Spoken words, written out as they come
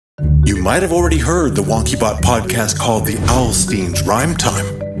You might have already heard the Wonkybot podcast called The Owlstein's Rhyme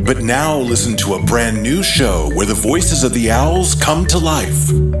Time, but now listen to a brand new show where the voices of the owls come to life.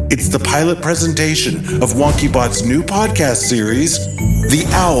 It's the pilot presentation of Wonkybot's new podcast series, The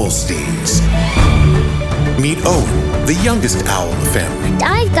Owlsteins. Meet Owen, the youngest owl in the family.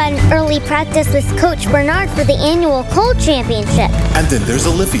 I've got an early practice with Coach Bernard for the annual Cold Championship. And then there's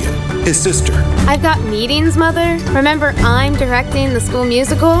Olivia, his sister. I've got meetings, Mother. Remember, I'm directing the school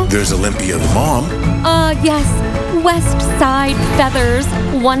musical. There's Olympia, the mom. Yes. West Side Feathers,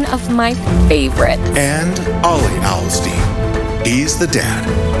 one of my favorites. And Ollie Owlstein. He's the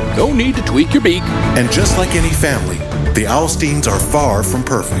dad. No need to tweak your beak. And just like any family, the Owlsteins are far from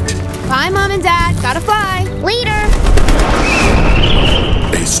perfect. Bye, Mom and Dad. Gotta fly. Later.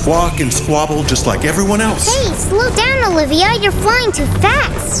 They squawk and squabble just like everyone else. Hey, slow down, Olivia. You're flying too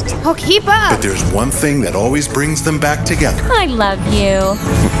fast. Oh, keep up. But there's one thing that always brings them back together. I love you.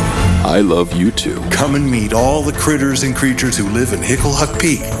 I love you too. Come and meet all the critters and creatures who live in Hicklehuck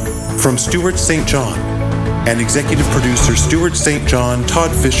Peak. From Stuart St. John and executive producer Stuart St. John,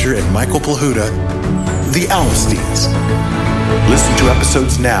 Todd Fisher, and Michael Plahuta, The Owlsteins. Listen to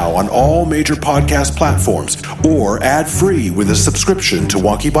episodes now on all major podcast platforms or ad-free with a subscription to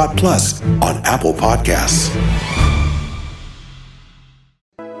Wonkybot Plus on Apple Podcasts.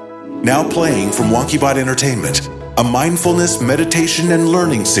 Now playing from Wonkybot Entertainment, a mindfulness, meditation, and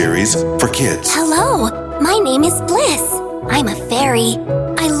learning series for kids. Hello, my name is Bliss. I'm a fairy.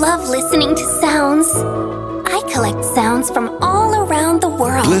 I love listening to sounds. I collect sounds from all around the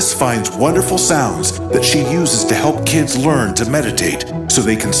world. Bliss finds wonderful sounds that she uses to help kids learn to meditate so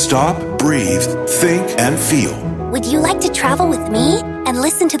they can stop, breathe, think, and feel. Would you like to travel with me and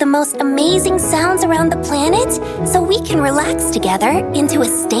listen to the most amazing sounds around the planet so we can relax together into a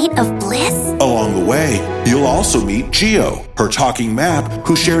state of bliss? Along the way, you'll also meet Geo, her talking map,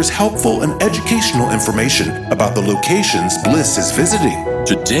 who shares helpful and educational information about the locations Bliss is visiting.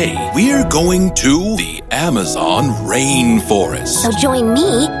 Today, we're going to the Amazon rainforest. So join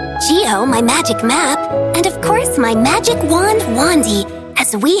me, Geo, my magic map, and of course my magic wand, Wandy,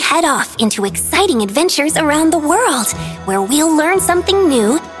 as we head off into exciting adventures around the world, where we'll learn something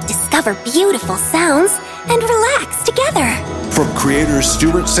new, discover beautiful sounds, and relax together. From creators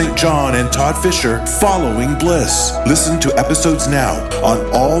Stuart St. John and Todd Fisher, Following Bliss. Listen to episodes now on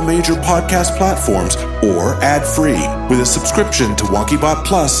all major podcast platforms or ad-free with a subscription to Wonkybot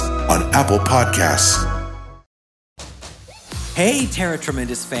Plus on Apple Podcasts. Hey, Terra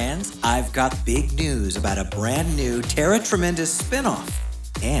Tremendous fans. I've got big news about a brand new Terra Tremendous spinoff.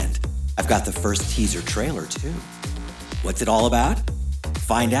 And I've got the first teaser trailer, too. What's it all about?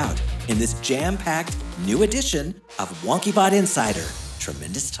 Find out in this jam-packed new edition of Wonkybot Insider,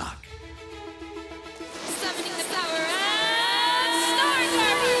 Tremendous Talk.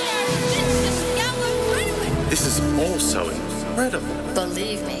 This is also incredible.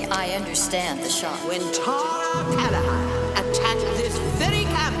 Believe me, I understand the shock. When Tara Callahan attacked this very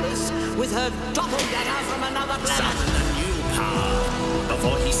campus with her doppelganger from another planet. Summon a new power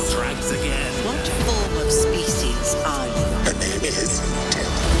before he strikes again. What form of species are you? Her name is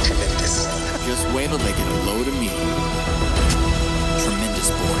Tremendous. Just wait till they get a load of me. Tremendous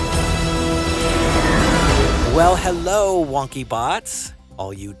boy. Well, hello, Wonkybots,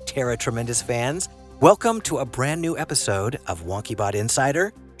 all you Terra Tremendous fans. Welcome to a brand new episode of Wonkybot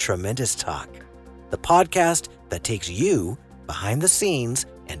Insider, Tremendous Talk, the podcast that takes you behind the scenes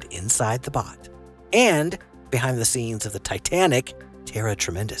and inside the bot, and behind the scenes of the Titanic Terra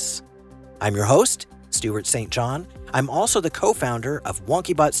Tremendous. I'm your host, Stuart St. John. I'm also the co-founder of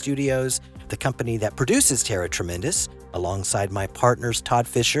Wonkybot Studios, the company that produces Terra Tremendous, alongside my partners Todd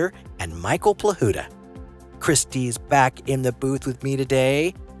Fisher and Michael Plahuta. Christy's back in the booth with me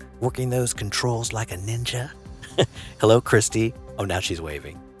today, working those controls like a ninja. Hello, Christy. Oh, now she's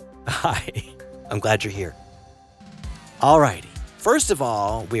waving. Hi. I'm glad you're here. Alrighty. First of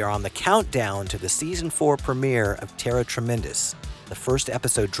all, we are on the countdown to the Season 4 premiere of Terra Tremendous. The first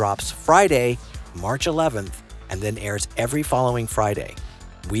episode drops Friday, March 11th, and then airs every following Friday.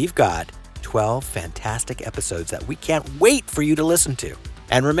 We've got 12 fantastic episodes that we can't wait for you to listen to.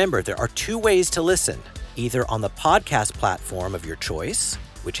 And remember, there are two ways to listen, either on the podcast platform of your choice,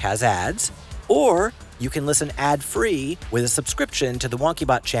 which has ads, or you can listen ad-free with a subscription to the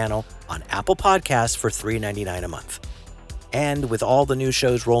Wonkybot channel on Apple Podcasts for $3.99 a month. And with all the new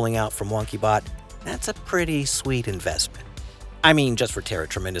shows rolling out from Wonkybot, that's a pretty sweet investment. I mean, just for Terra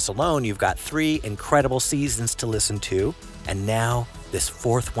Tremendous alone, you've got 3 incredible seasons to listen to, and now this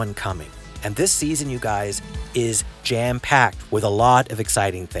 4th one coming. And this season, you guys, is jam-packed with a lot of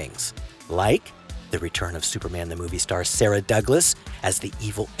exciting things, like the return of Superman the movie star Sarah Douglas as the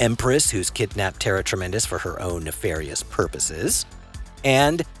evil empress who's kidnapped Tara Tremendous for her own nefarious purposes,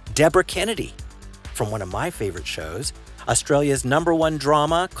 and Deborah Kennedy from one of my favorite shows, Australia's #1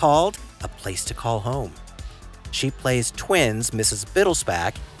 drama called A Place to Call Home. She plays twins Mrs.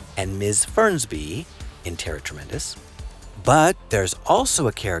 Biddlesback and Ms. Fernsby in Tara Tremendous. But there's also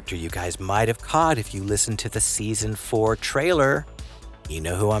a character you guys might have caught if you listened to the Season 4 trailer. You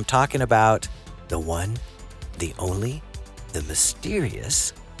know who I'm talking about. The one, the only, the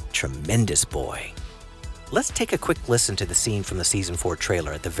mysterious Tremendous Boy. Let's take a quick listen to the scene from the Season 4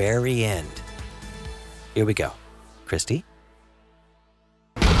 trailer at the very end. Here we go. Christy?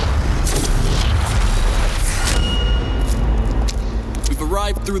 We've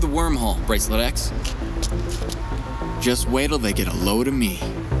arrived through the wormhole, Bracelet X. Just wait till they get a load of me.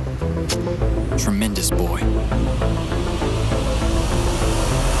 Tremendous Boy.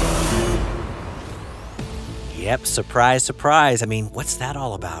 Yep, surprise, surprise. I mean, what's that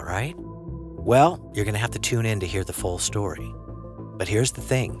all about, right? Well, you're going to have to tune in to hear the full story. But here's the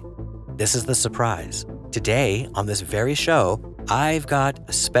thing. This is the surprise. Today, on this very show, I've got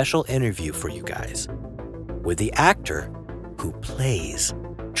a special interview for you guys with the actor who plays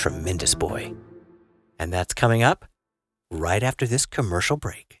Tremendous Boy. And that's coming up right after this commercial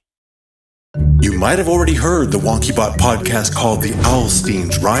break. You might have already heard the Wonkybot podcast called The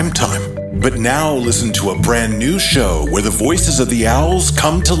Owlstein's Rhyme Time, but now listen to a brand new show where the voices of the owls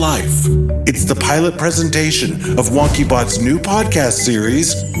come to life. It's the pilot presentation of Wonkybot's new podcast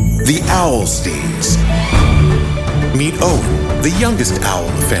series, The Owlsteins. Meet Owen, the youngest owl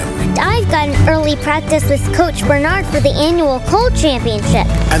in the family. I've got an early practice with Coach Bernard for the annual Cold Championship.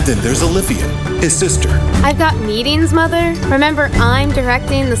 And then there's Olivia, his sister. I've got meetings, Mother. Remember, I'm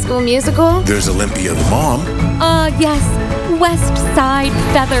directing the school musical. There's Olympia, the mom. Yes. West Side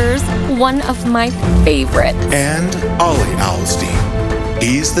Feathers, one of my favorites. And Ollie Owlstein.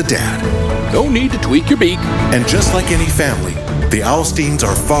 He's the dad. No need to tweak your beak. And just like any family, the Owlsteins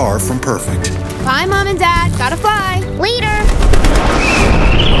are far from perfect. Bye, Mom and Dad. Gotta fly. Later.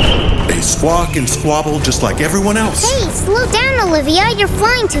 They squawk and squabble just like everyone else. Hey, slow down, Olivia. You're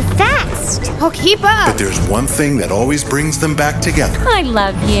flying too fast. Oh, keep up. But there's one thing that always brings them back together. I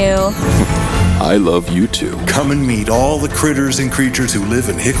love you. I love you too. Come and meet all the critters and creatures who live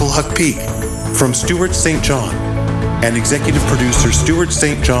in Hicklehuck Peak. From Stuart St. John and executive producer Stuart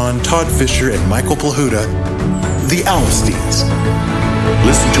St. John, Todd Fisher, and Michael Plahuta, the Owlsteins.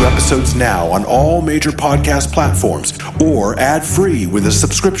 Listen to episodes now on all major podcast platforms or ad-free with a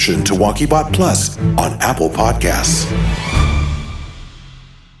subscription to Wonkybot Plus on Apple Podcasts.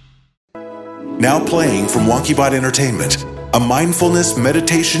 Now playing from Wonkybot Entertainment, a mindfulness,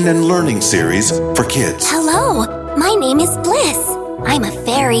 meditation, and learning series for kids. Hello, my name is Bliss. I'm a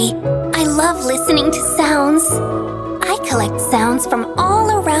fairy. I love listening to sounds. I collect sounds from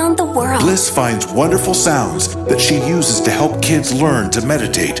all around the world. Bliss finds wonderful sounds that she uses to help kids learn to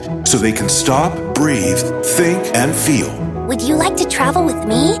meditate so they can stop, breathe, think, and feel. Would you like to travel with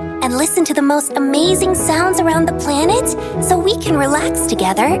me and listen to the most amazing sounds around the planet so we can relax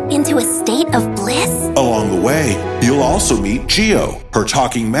together into a state of bliss? Along the way, you'll also meet Geo, her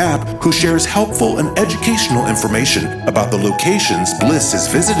talking map, who shares helpful and educational information about the locations Bliss is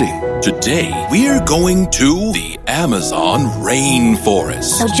visiting. Today, we're going to the Amazon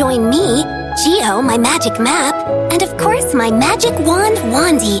rainforest. So join me, Geo, my magic map, and of course my magic wand,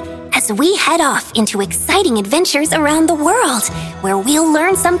 Wandy, as we head off into exciting adventures around the world, where we'll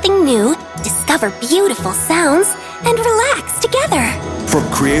learn something new, discover beautiful sounds, and relax together. From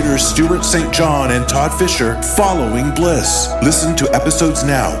creators Stuart St. John and Todd Fisher, Following Bliss. Listen to episodes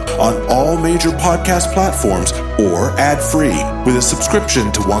now on all major podcast platforms or ad-free with a subscription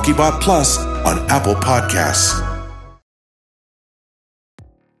to Wonkybot Plus on Apple Podcasts.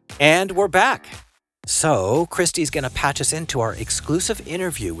 And we're back. So, Christy's going to patch us into our exclusive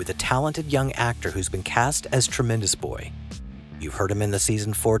interview with a talented young actor who's been cast as Tremendous Boy. You've heard him in the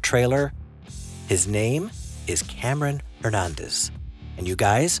Season 4 trailer. His name is Cameron Hernandez. And you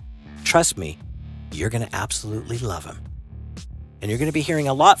guys, trust me, you're going to absolutely love him. And you're going to be hearing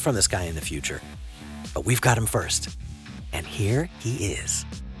a lot from this guy in the future. But we've got him first. And here he is.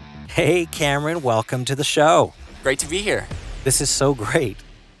 Hey, Cameron, welcome to the show. Great to be here. This is so great.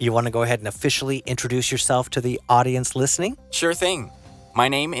 You want to go ahead and officially introduce yourself to the audience listening? Sure thing. My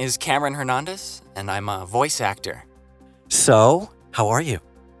name is Cameron Hernandez, and I'm a voice actor. So, how are you?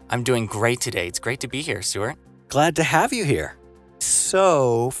 I'm doing great today. It's great to be here, Stuart. Glad to have you here.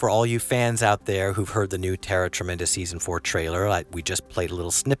 So, for all you fans out there who've heard the new Tara Tremendous Season 4 trailer, we just played a little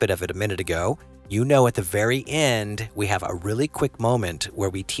snippet of it a minute ago, You know, at the very end, we have a really quick moment where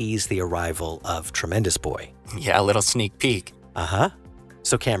we tease the arrival of Tremendous Boy. Yeah, a little sneak peek. Uh-huh.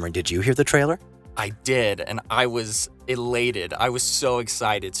 So Cameron, did you hear the trailer? I did, and I was elated. I was so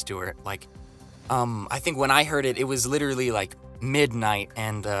excited, Stuart. I think when I heard it, it was literally like midnight,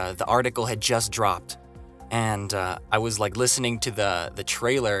 and the article had just dropped. And I was listening to the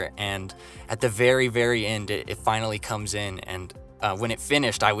trailer, and at the very, very end, it finally comes in. And when it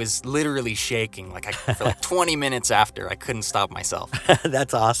finished, I was literally shaking. For 20 minutes after, I couldn't stop myself.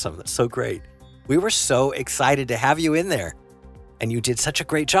 That's awesome. That's so great. We were so excited to have you in there, and you did such a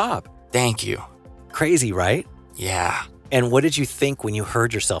great job. Thank you. Crazy, right? Yeah. And what did you think when you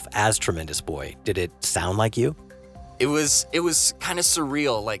heard yourself as Tremendous Boy? Did it sound like you? It was kind of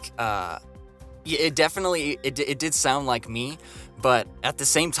surreal. It definitely it did sound like me, but at the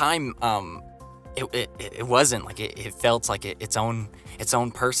same time, it wasn't. It felt like its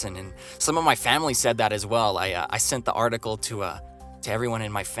own person. And some of my family said that as well. I sent the article to everyone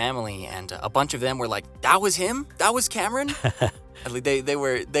in my family, and a bunch of them were like, "That was him? That was Cameron?" They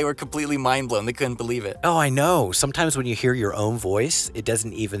were completely mind blown. They couldn't believe it. Oh, I know. Sometimes when you hear your own voice, it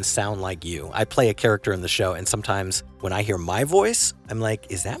doesn't even sound like you. I play a character in the show, and sometimes when I hear my voice, I'm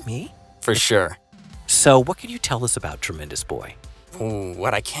like, is that me? For sure. So what can you tell us about Tremendous Boy? Ooh,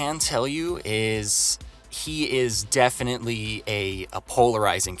 what I can tell you is he is definitely a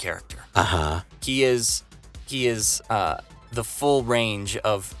polarizing character. Uh-huh. He is the full range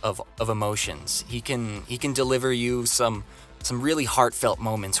of emotions. He can deliver you some really heartfelt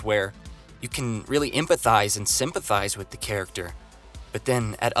moments where you can really empathize and sympathize with the character. But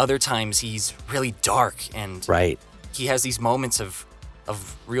then at other times he's really dark, and right. He has these moments of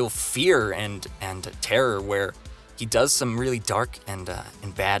real fear and terror where he does some really dark and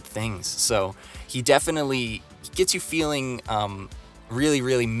bad things. So he definitely gets you feeling really,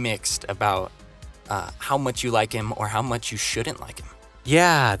 really mixed about how much you like him or how much you shouldn't like him.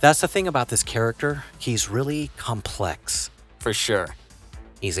 Yeah, that's the thing about this character. He's really complex. For sure.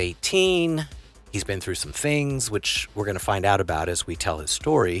 He's 18. He's been through some things, which we're going to find out about as we tell his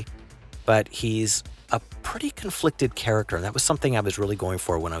story. But he's a pretty conflicted character, and that was something I was really going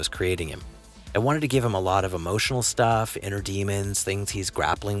for when I was creating him. I wanted to give him a lot of emotional stuff, inner demons, things he's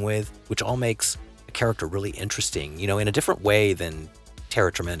grappling with, which all makes a character really interesting, in a different way than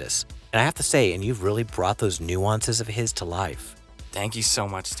Terra Tremendous. And I have to say, and you've really brought those nuances of his to life. Thank you so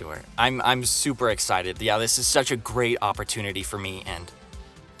much, Stuart. I'm super excited. Yeah, this is such a great opportunity for me, and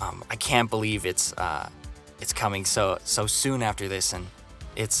I can't believe it's coming so soon after this, and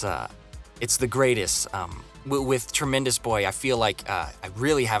it's the greatest. With Tremendous Boy, I feel like I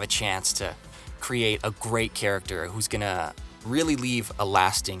really have a chance to create a great character who's gonna really leave a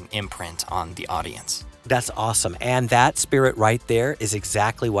lasting imprint on the audience. That's awesome. And that spirit right there is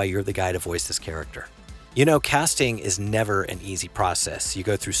exactly why you're the guy to voice this character. Casting is never an easy process. You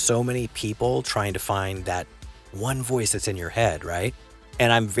go through so many people trying to find that one voice that's in your head, right?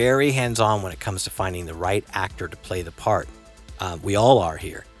 And I'm very hands-on when it comes to finding the right actor to play the part. We all are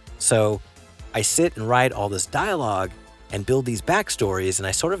here. So I sit and write all this dialogue and build these backstories, and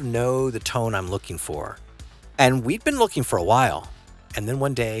I sort of know the tone I'm looking for. And we'd been looking for a while. And then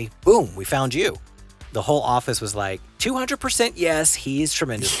one day, boom, we found you. The whole office was like, 200% yes, he's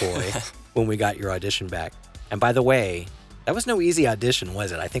Tremendous Boy, when we got your audition back. And by the way, that was no easy audition,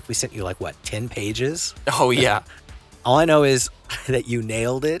 was it? I think we sent you 10 pages? Oh, yeah. All I know is that you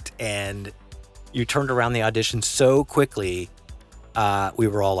nailed it, and you turned around the audition so quickly, we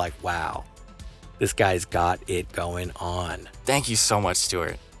were all like, wow, this guy's got it going on. Thank you so much,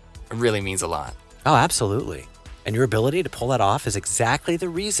 Stuart. It really means a lot. Oh, absolutely. And your ability to pull that off is exactly the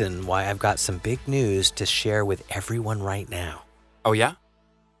reason why I've got some big news to share with everyone right now. Oh, yeah?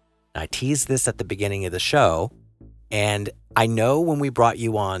 I teased this at the beginning of the show, and I know when we brought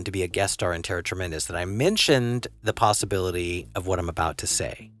you on to be a guest star in Terra Tremendous that I mentioned the possibility of what I'm about to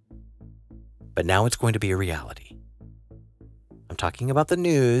say. But now it's going to be a reality. I'm talking about the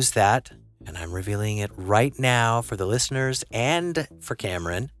news that, and I'm revealing it right now for the listeners and for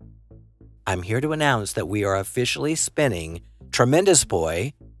Cameron, I'm here to announce that we are officially spinning Tremendous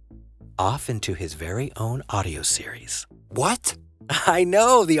Boy off into his very own audio series. What? I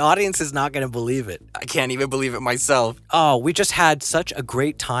know, the audience is not going to believe it. I can't even believe it myself. Oh, we just had such a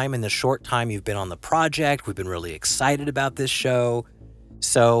great time in the short time you've been on the project. We've been really excited about this show.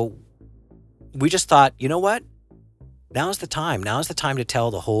 So we just thought, you know what? Now's the time. Now's the time to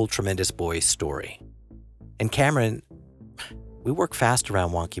tell the whole Tremendous Boy story. And Cameron, we work fast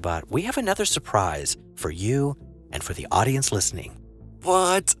around Wonkybot. We have another surprise for you and for the audience listening.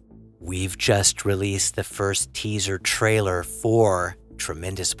 What? We've just released the first teaser trailer for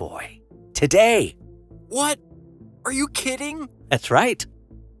Tremendous Boy. today. What? Are you kidding? That's right.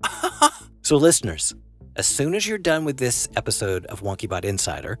 So listeners, as soon as you're done with this episode of Wonkybot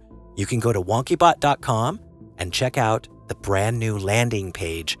Insider, you can go to wonkybot.com and check out the brand new landing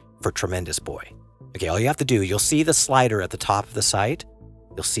page for Tremendous Boy. Okay, all you have to do, you'll see the slider at the top of the site.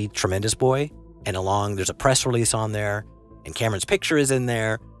 You'll see Tremendous Boy, and there's a press release on there, and Cameron's picture is in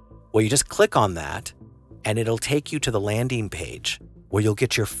there. Well, you just click on that, and it'll take you to the landing page where you'll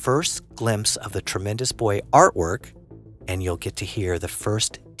get your first glimpse of the Tremendous Boy artwork, and you'll get to hear the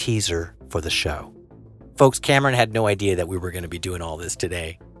first teaser for the show. Folks, Cameron had no idea that we were going to be doing all this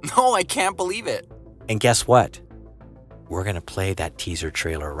today. No, I can't believe it. And guess what? We're going to play that teaser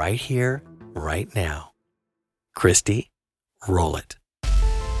trailer right here, right now. Christy, roll it.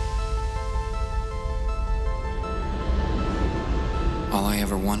 All I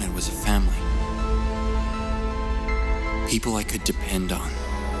ever wanted was a family. People I could depend on,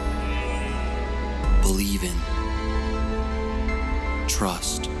 believe in,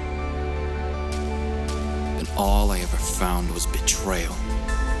 trust. And all I ever found was betrayal,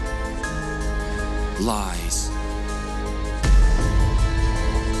 lies,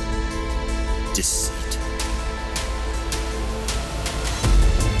 deceit.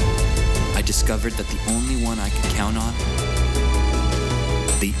 I discovered that the only one I could count on,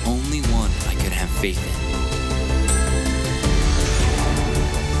 the only one I could have faith in,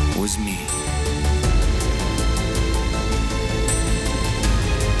 was me.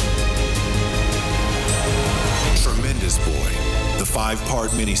 Tremendous Boy. The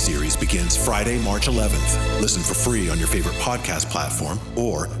 5-part miniseries begins Friday, March 11th. Listen for free on your favorite podcast platform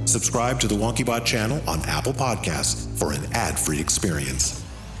or subscribe to the Wonkybot channel on Apple Podcasts for an ad-free experience.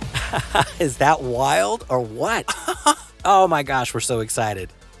 Is that wild or what? Oh my gosh, we're so excited.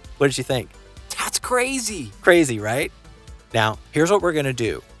 What did you think? That's crazy. Crazy, right? Now, here's what we're going to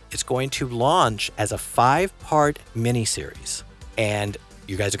do. It's going to launch as a 5-part miniseries. And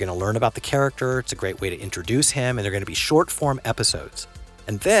you guys are going to learn about the character. It's a great way to introduce him. And they're going to be short-form episodes.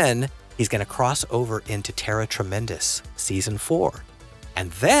 And then he's going to cross over into Terra Tremendous Season 4.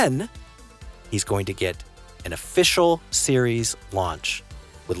 And then he's going to get an official series launch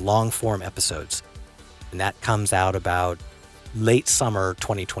with long-form episodes. And that comes out about late summer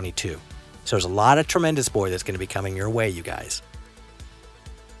 2022. So there's a lot of Tremendous Boy that's going to be coming your way, you guys.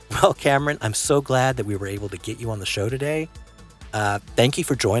 Well, Cameron, I'm so glad that we were able to get you on the show today. Thank you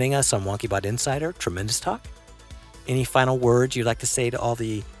for joining us on Wonkybot Insider, Tremendous Talk. Any final words you'd like to say to all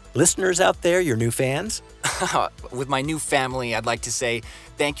the listeners out there, your new fans? With my new family, I'd like to say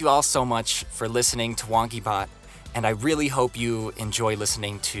thank you all so much for listening to Wonkybot. And I really hope you enjoy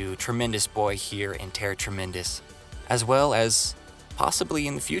listening to Tremendous Boy here in Terra Tremendous, as well as possibly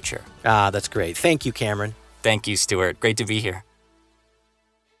in the future. That's great. Thank you, Cameron. Thank you, Stuart. Great to be here.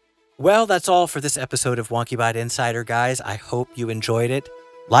 Well, that's all for this episode of Wonkybot Insider, guys. I hope you enjoyed it.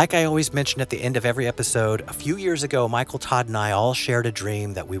 Like I always mention at the end of every episode, a few years ago, Michael, Todd, and I all shared a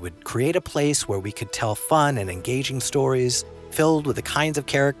dream that we would create a place where we could tell fun and engaging stories filled with the kinds of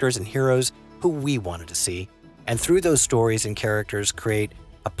characters and heroes who we wanted to see. And through those stories and characters, create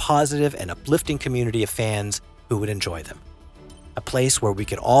a positive and uplifting community of fans who would enjoy them. A place where we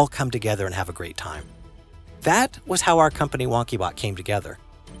could all come together and have a great time. That was how our company Wonkybot came together.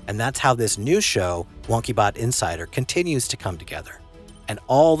 And that's how this new show, Wonkybot Insider, continues to come together. And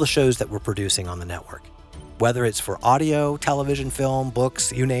all the shows that we're producing on the network. Whether it's for audio, television, film,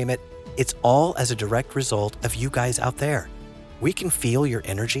 books, you name it, it's all as a direct result of you guys out there. We can feel your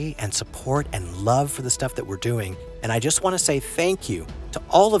energy and support and love for the stuff that we're doing. And I just want to say thank you to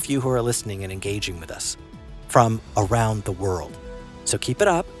all of you who are listening and engaging with us from around the world. So keep it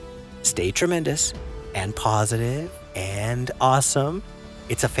up, stay tremendous and positive and awesome.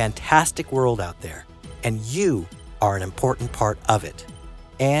 It's a fantastic world out there, and you are an important part of it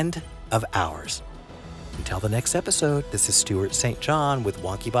and of ours. Until the next episode, this is Stuart St. John with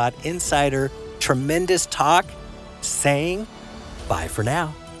Wonkybot Insider, Tremendous Talk, saying bye for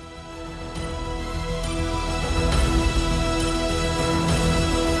now.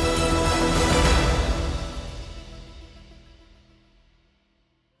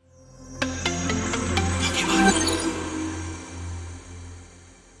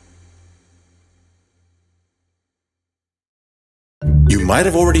 You might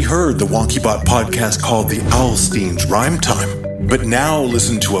have already heard the Wonkybot podcast called The Owlstein's Rhyme Time, but now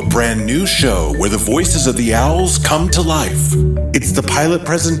listen to a brand new show where the voices of the owls come to life. It's the pilot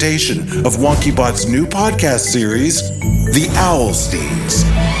presentation of Wonkybot's new podcast series, The Owlsteins.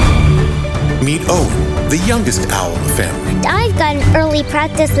 meet Owen, the youngest owl in the family. I've got an early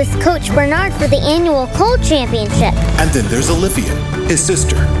practice with Coach Bernard for the annual Cold Championship. And then there's Olivia, his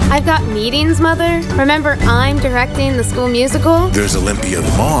sister. I've got meetings, Mother. Remember, I'm directing the school musical. There's Olympia,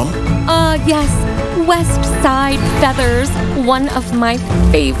 the mom. Yes. West Side Feathers, one of my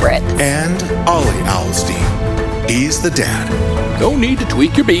favorites. And Ollie Owlstein. He's the dad. No need to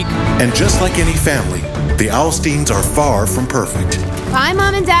tweak your beak. And just like any family, the Owlsteins are far from perfect. Bye,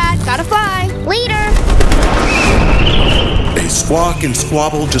 Mom and Dad. Gotta fly. Later. They squawk and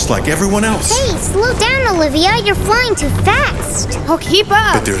squabble just like everyone else. Hey, slow down, Olivia. You're flying too fast. Oh, keep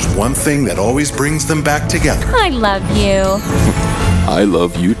up. But there's one thing that always brings them back together. I love you. I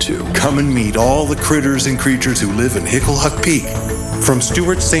love you too. Come and meet all the critters and creatures who live in Hicklehuck Peak. From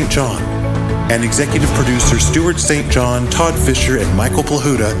Stuart St. John and executive producer Stuart St. John, Todd Fisher, and Michael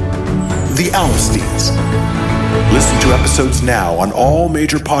Plahuta, the Owlsteins. Listen to episodes now on all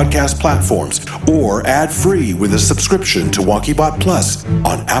major podcast platforms or ad-free with a subscription to Wonkybot Plus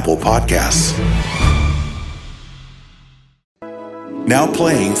on Apple Podcasts. Now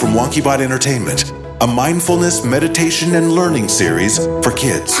playing from Wonkybot Entertainment, a mindfulness, meditation, and learning series for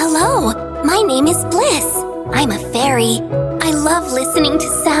kids. Hello, my name is Bliss. I'm a fairy. I love listening to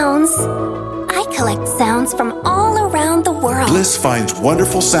sounds. I collect sounds from all around the world. Bliss finds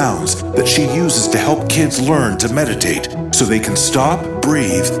wonderful sounds that she uses to help kids learn to meditate so they can stop,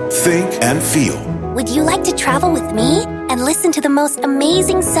 breathe, think, and feel. Would you like to travel with me and listen to the most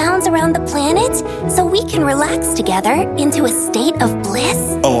amazing sounds around the planet so we can relax together into a state of bliss?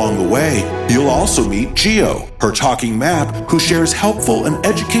 Along the way, you'll also meet Geo, her talking map, who shares helpful and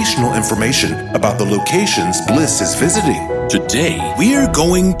educational information about the locations Bliss is visiting. Today, we're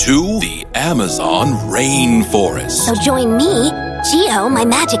going to the Amazon rainforest. So join me, Geo, my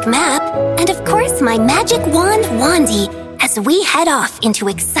magic map, and of course my magic wand, Wandy, as we head off into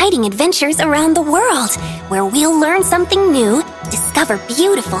exciting adventures around the world, where we'll learn something new, discover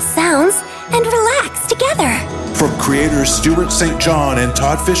beautiful sounds, and relax together. From creators Stuart St. John and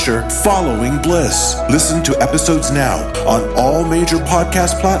Todd Fisher, Following Bliss. Listen to episodes now on all major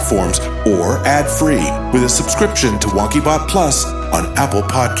podcast platforms or ad-free with a subscription to Wonkybot Plus on Apple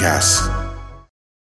Podcasts.